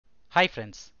Hi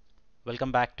friends,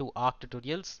 welcome back to Arc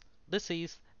Tutorials. This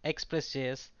is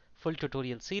ExpressJS full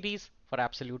tutorial series for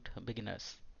absolute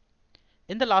beginners.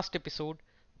 In the last episode,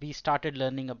 we started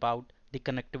learning about the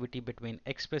connectivity between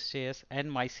ExpressJS and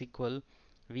MySQL.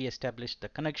 We established the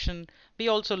connection. We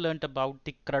also learned about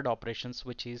the CRUD operations,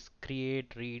 which is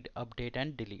create, read, update,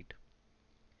 and delete.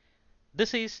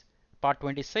 This is part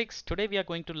 26. Today we are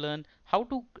going to learn how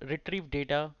to retrieve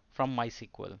data from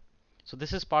MySQL. So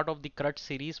this is part of the CRUD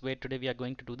series where today we are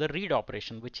going to do the read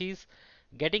operation, which is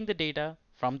getting the data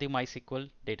from the MySQL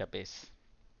database.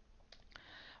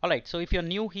 Alright, so if you're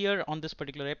new here on this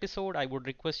particular episode, I would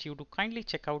request you to kindly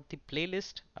check out the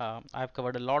playlist. I've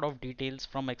covered a lot of details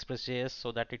from ExpressJS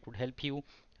so that it would help you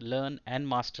learn and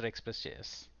master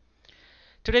ExpressJS.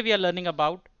 Today we are learning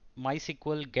about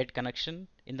MySQL GET connection.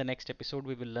 In the next episode,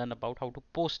 we will learn about how to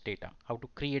post data, how to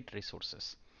create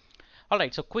resources.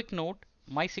 Alright, so quick note,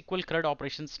 MySQL CRUD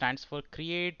operation stands for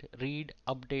create, read,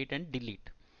 update, and delete.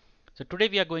 So today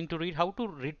we are going to read how to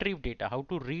retrieve data, how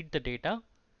to read the data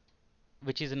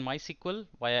which is in MySQL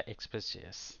via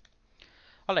ExpressJS.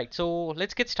 Alright, so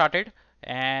let's get started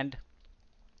and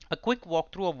a quick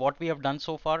walkthrough of what we have done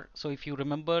so far. So if you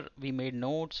remember, we made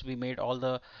notes, we made all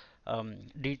the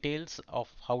details of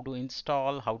how to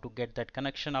install, how to get that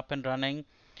connection up and running,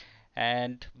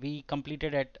 and we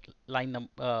completed at line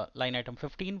item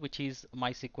 15, which is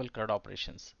MySQL CRUD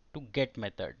operations to get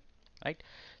method, right?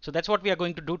 So that's what we are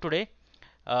going to do today.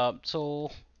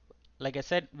 So like I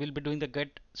said, we'll be doing the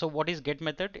get. So what is get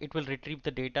method? It will retrieve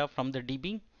the data from the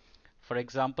DB. For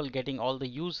example, getting all the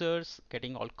users,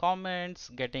 getting all comments,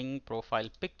 getting profile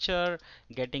picture,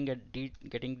 getting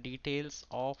details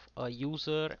of a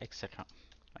user, etc.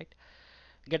 Right?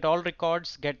 Get all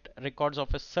records, get records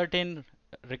of a certain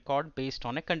record based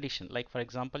on a condition. Like for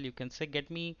example, you can say get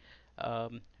me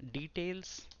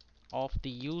details of the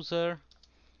user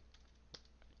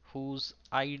whose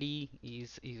ID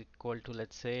is equal to,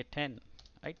 let's say, 10,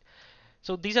 right?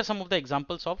 So these are some of the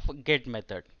examples of get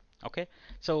method. Okay,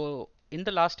 so in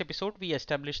the last episode we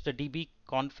established the DB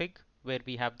config where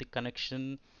we have the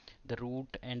connection, the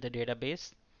root, and the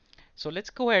database. So let's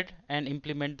go ahead and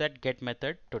implement that get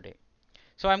method today.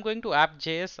 So I'm going to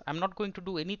app.js. I'm not going to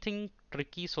do anything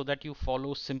tricky so that you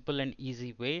follow simple and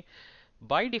easy way.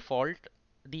 By default,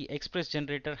 the Express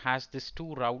generator has these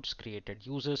two routes created,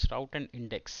 users route and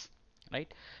index,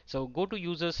 right? So go to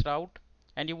users route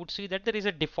and you would see that there is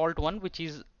a default one which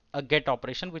is a get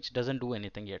operation which doesn't do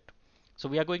anything yet. So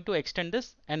we are going to extend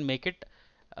this and make it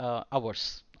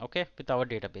ours, okay, with our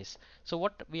database. So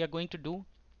what we are going to do,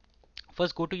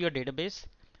 first go to your database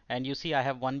and you see I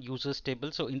have one users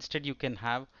table. So instead you can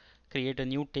have create a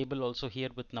new table also here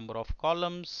with number of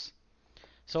columns.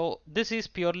 So this is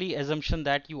purely assumption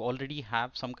that you already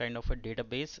have some kind of a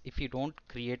database. If you don't,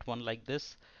 create one like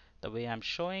this the way I'm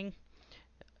showing.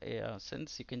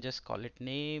 Since you can just call it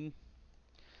name,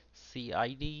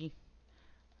 CID,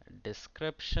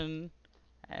 description,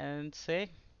 and say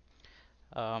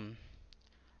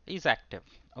is active,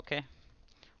 okay?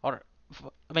 Or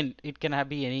I mean it can have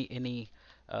be any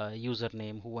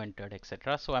username who entered,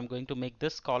 etc. So I'm going to make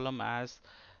this column as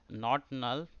not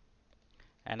null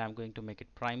and I'm going to make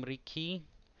it primary key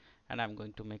and I'm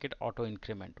going to make it auto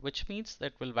increment, which means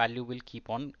that value will keep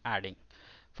on adding.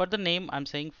 For the name, I'm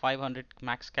saying 500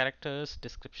 max characters,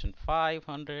 description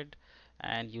 500,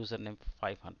 and username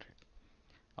 500.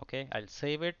 Okay, I'll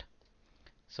save it.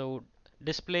 So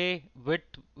display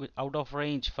width out of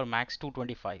range for max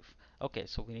 225. Okay,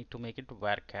 so we need to make it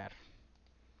varchar.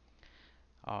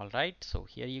 All right, so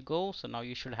here you go. So now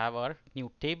you should have our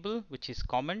new table, which is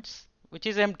comments, which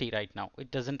is empty right now.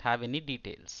 It doesn't have any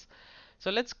details.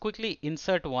 So let's quickly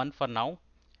insert one for now,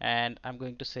 and I'm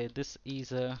going to say this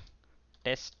is a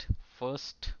test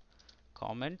first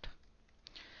comment.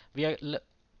 We are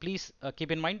please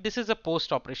keep in mind this is a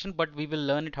post operation, but we will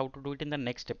learn it how to do it in the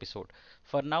next episode.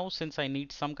 For now, since I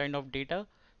need some kind of data,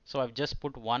 so I've just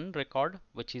put one record,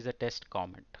 which is a test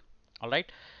comment. All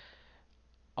right,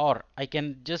 or I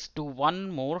can just do one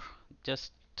more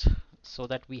just so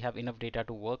that we have enough data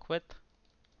to work with.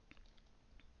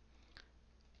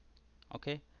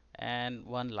 Okay, and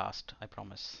one last, I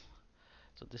promise.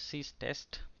 So this is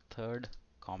test third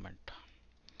comment.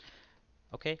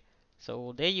 Okay,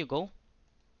 so there you go.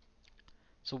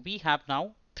 So we have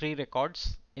now three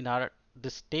records in our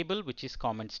this table, which is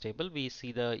comments table. We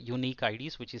see the unique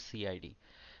IDs, which is CID.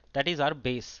 That is our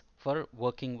base for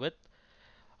working with.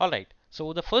 All right,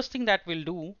 so the first thing that we'll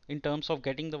do in terms of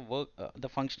getting the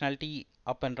functionality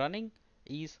up and running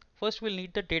is first we'll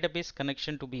need the database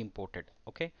connection to be imported.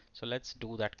 Okay, so let's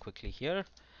do that quickly here,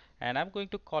 and I'm going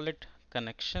to call it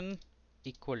connection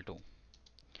equal to.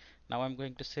 Now I'm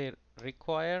going to say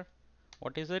require,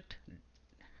 what is it?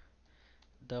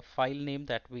 The file name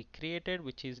that we created,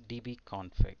 which is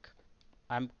dbconfig.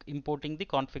 I'm importing the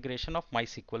configuration of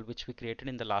MySQL which we created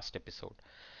in the last episode.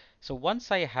 So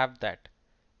once I have that,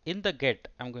 in the get,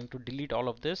 I'm going to delete all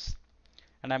of this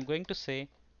and I'm going to say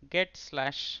get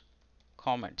slash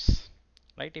comments.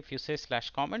 Right? If you say slash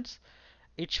comments,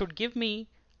 it should give me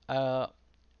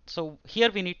so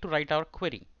here we need to write our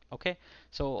query. Okay,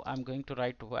 so I'm going to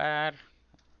write where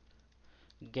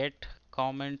get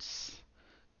comments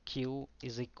q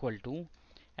is equal to,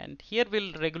 and here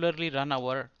we'll regularly run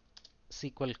our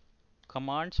SQL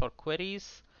commands or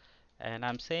queries, and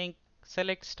I'm saying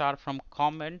select star from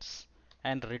comments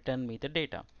and return me the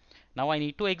data. Now I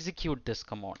need to execute this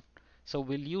command. So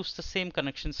we'll use the same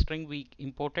connection string we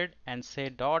imported and say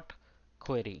dot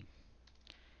query.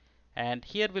 And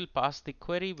here we'll pass the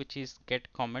query, which is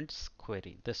get comments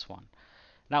query, this one.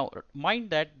 Now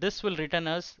mind that this will return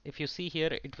us, if you see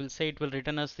here, it will say it will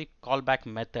return us the callback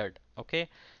method. Okay,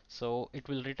 so it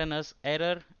will return us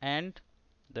error and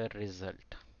the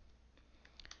result.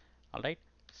 All right,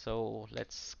 so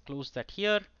let's close that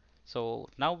here. So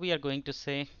now we are going to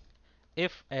say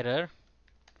if error,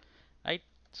 right?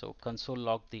 So console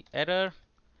log the error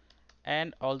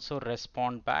and also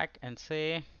respond back and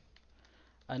say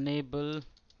unable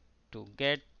to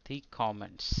get the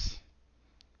comments.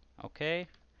 Okay,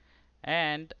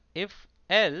 and if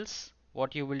else,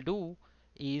 what you will do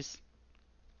is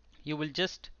you will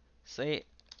just say,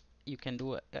 you can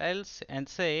do else and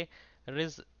say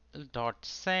result dot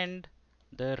send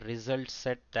the result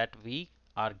set that we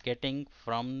are getting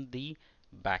from the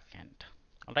backend.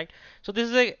 All right, so this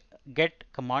is a get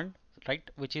command, right,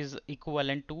 which is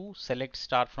equivalent to select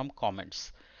star from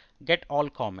comments, get all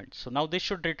comments. So now this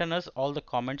should return us all the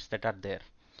comments that are there.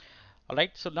 All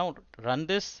right, so now run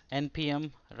this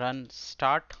npm run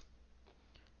start.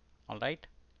 All right,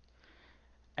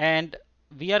 and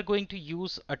we are going to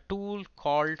use a tool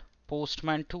called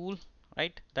Postman tool,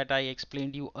 right, that I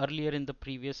explained you earlier in the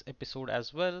previous episode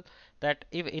as well, that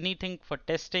if anything for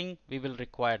testing we will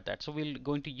require that. So we're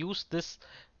going to use this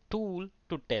tool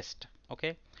to test.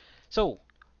 Okay, so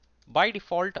by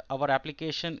default our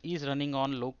application is running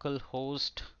on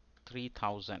localhost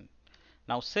 3000.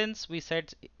 Now since we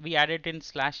said we added in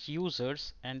slash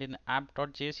users, and in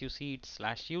app.js you see it's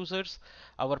slash users,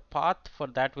 our path for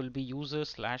that will be user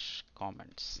slash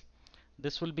comments.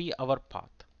 This will be our path.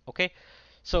 Okay,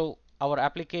 so our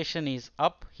application is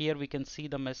up. Here we can see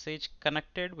the message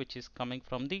connected, which is coming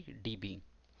from the DB.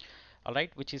 All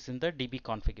right, which is in the DB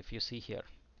config if you see here.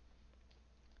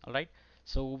 All right,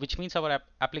 so which means our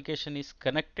application is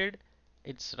connected,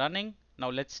 it's running.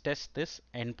 Now let's test this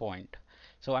endpoint.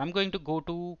 So I'm going to go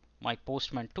to my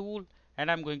Postman tool and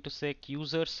I'm going to say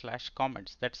user slash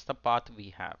comments, that's the path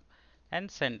we have, and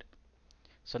send.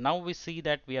 So now we see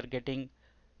that we are getting,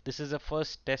 this is a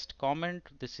first test comment,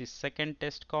 this is second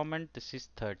test comment, this is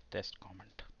third test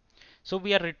comment. So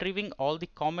we are retrieving all the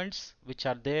comments which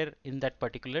are there in that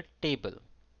particular table,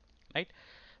 right?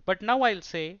 But now I'll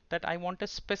say that I want a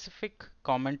specific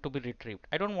comment to be retrieved.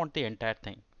 I don't want the entire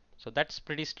thing. So that's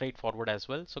pretty straightforward as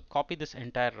well. So copy this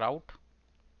entire route,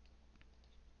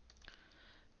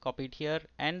 copy it here,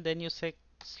 and then you say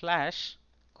slash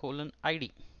colon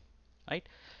ID, right?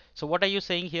 So what are you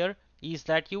saying here is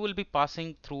that you will be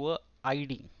passing through a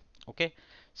ID. Okay,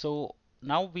 so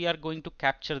now we are going to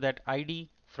capture that ID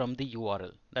from the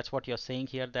URL. That's what you're saying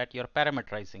here, that you're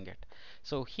parameterizing it.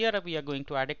 So here we are going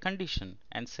to add a condition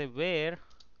and say where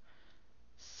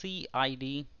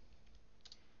CID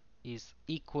is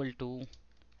equal to,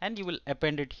 and you will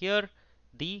append it here,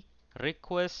 the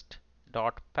request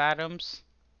dot params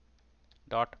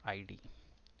dot id,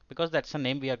 because that's the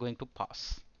name we are going to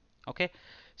pass. Okay,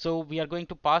 so we are going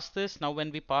to pass this. Now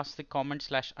when we pass the comment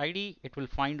slash id, it will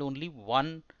find only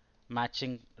one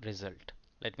matching result.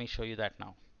 Let me show you that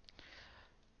now.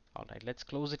 All right, let's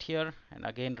close it here and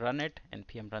again run it,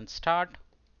 npm run start.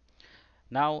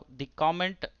 Now the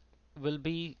comment will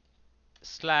be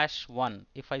 /1.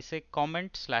 If I say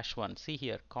comment /1, see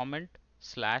here, comment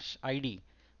slash id,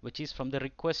 which is from the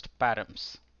request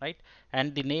params, right?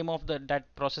 And the name of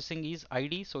that processing is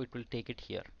id, so it will take it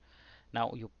here.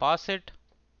 Now you pass it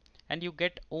and you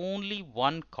get only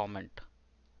one comment,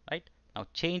 right? Now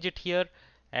change it here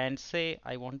and say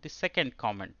I want the second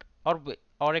comment,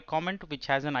 or a comment which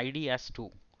has an id as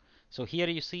 2. So here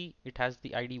you see it has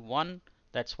the id 1,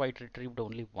 that's why it retrieved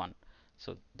only 1.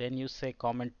 So then you say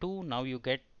comment 2, now you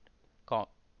get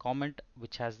comment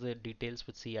which has the details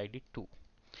with CID 2.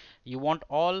 You want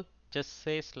all, just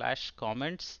say slash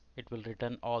comments, it will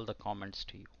return all the comments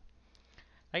to you,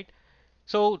 right?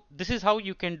 So this is how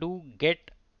you can do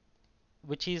get,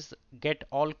 which is get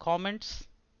all comments,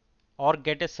 or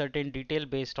get a certain detail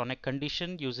based on a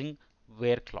condition using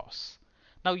where clause.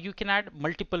 Now you can add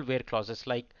multiple where clauses,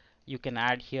 like you can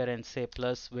add here and say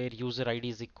plus where user ID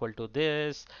is equal to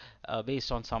this,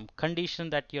 based on some condition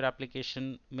that your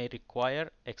application may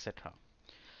require, etc.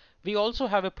 We also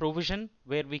have a provision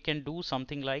where we can do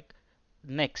something like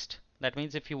next. That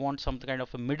means if you want some kind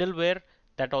of a middleware,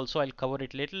 that also I'll cover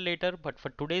it little later, but for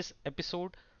today's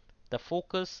episode the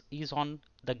focus is on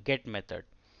the get method.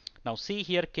 Now see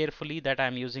here carefully that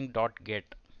I'm using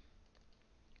 .get,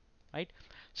 right?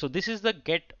 So this is the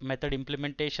get method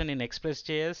implementation in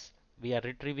ExpressJS. We are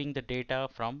retrieving the data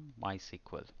from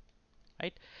MySQL,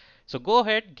 right? So go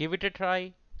ahead, give it a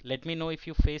try. Let me know if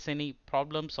you face any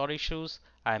problems or issues.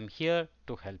 I'm here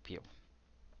to help you.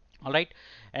 All right.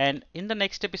 And in the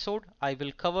next episode, I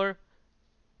will cover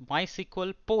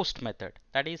MySQL post method.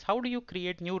 That is, how do you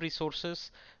create new resources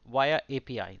via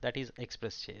API, that is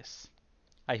ExpressJS.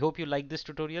 I hope you like this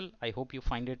tutorial. I hope you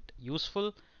find it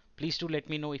useful. Please do let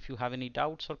me know if you have any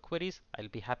doubts or queries. I'll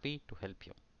be happy to help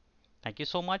you. Thank you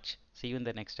so much. See you in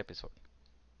the next episode.